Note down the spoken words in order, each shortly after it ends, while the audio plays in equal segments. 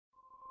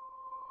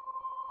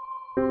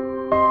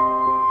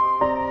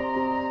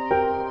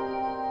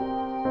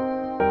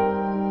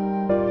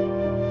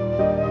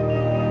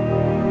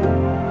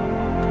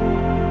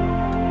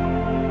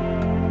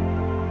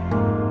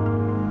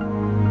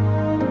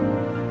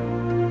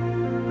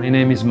My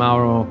name is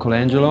Mauro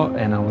Colangelo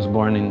and I was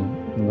born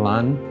in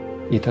Milan,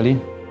 Italy.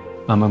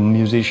 I'm a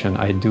musician.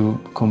 I do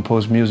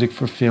compose music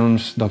for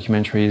films,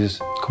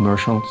 documentaries,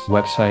 commercials,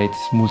 websites,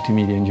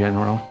 multimedia in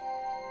general.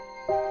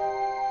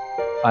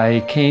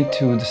 I came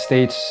to the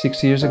States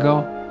 6 years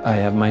ago. I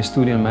have my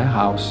studio in my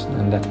house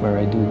and that's where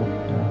I do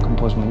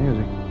compose my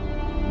music.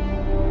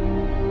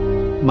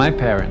 My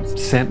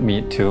parents sent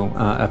me to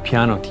a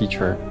piano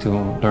teacher to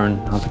learn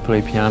how to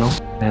play piano,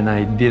 and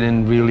I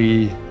didn't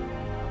really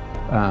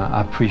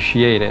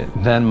appreciate it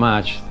that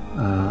much.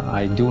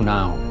 I do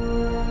now.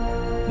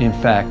 In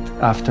fact,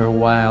 after a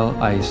while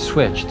I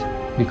switched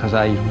because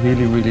I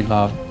really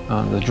love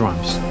the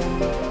drums.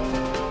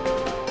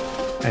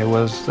 It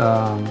was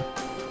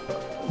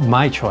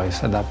my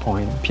choice at that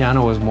point.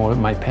 Piano was more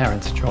my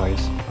parents'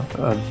 choice.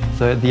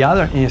 The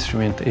other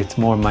instrument, it's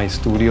more my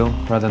studio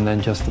rather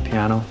than just the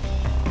piano.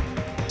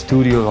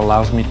 Studio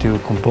allows me to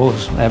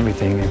compose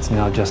everything. It's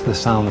not just the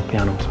sound of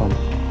piano. So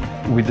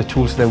with the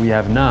tools that we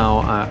have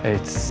now,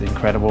 it's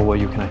incredible what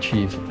you can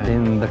achieve.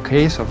 In the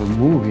case of a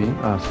movie,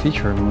 a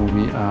feature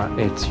movie,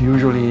 it's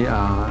usually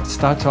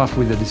starts off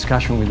with a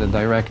discussion with the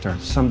director.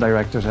 Some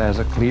directors have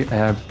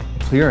a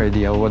clear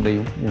idea of what they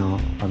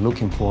are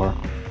looking for.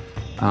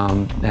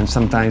 And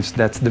sometimes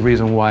that's the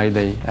reason why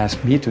they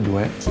ask me to do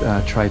it,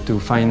 try to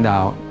find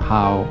out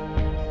how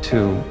to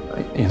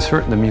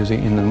insert the music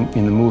in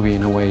the movie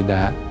in a way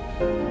that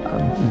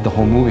the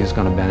whole movie is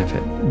going to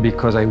benefit.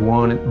 Because I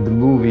wanted the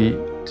movie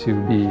to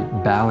be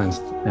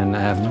balanced and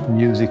have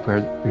music where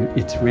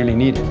it's really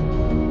needed.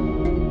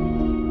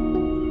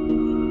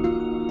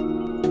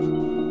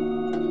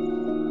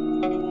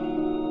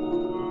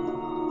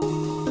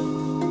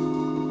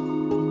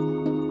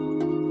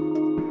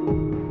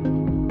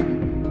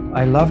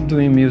 I love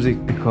doing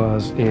music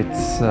because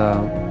it's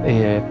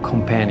a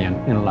companion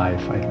in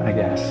life, I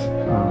guess.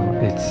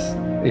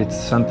 It's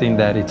something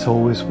that it's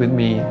always with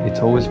me, it's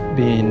always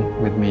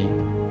been with me,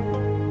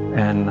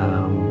 and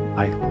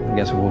I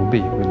guess it will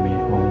be with me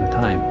all the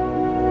time.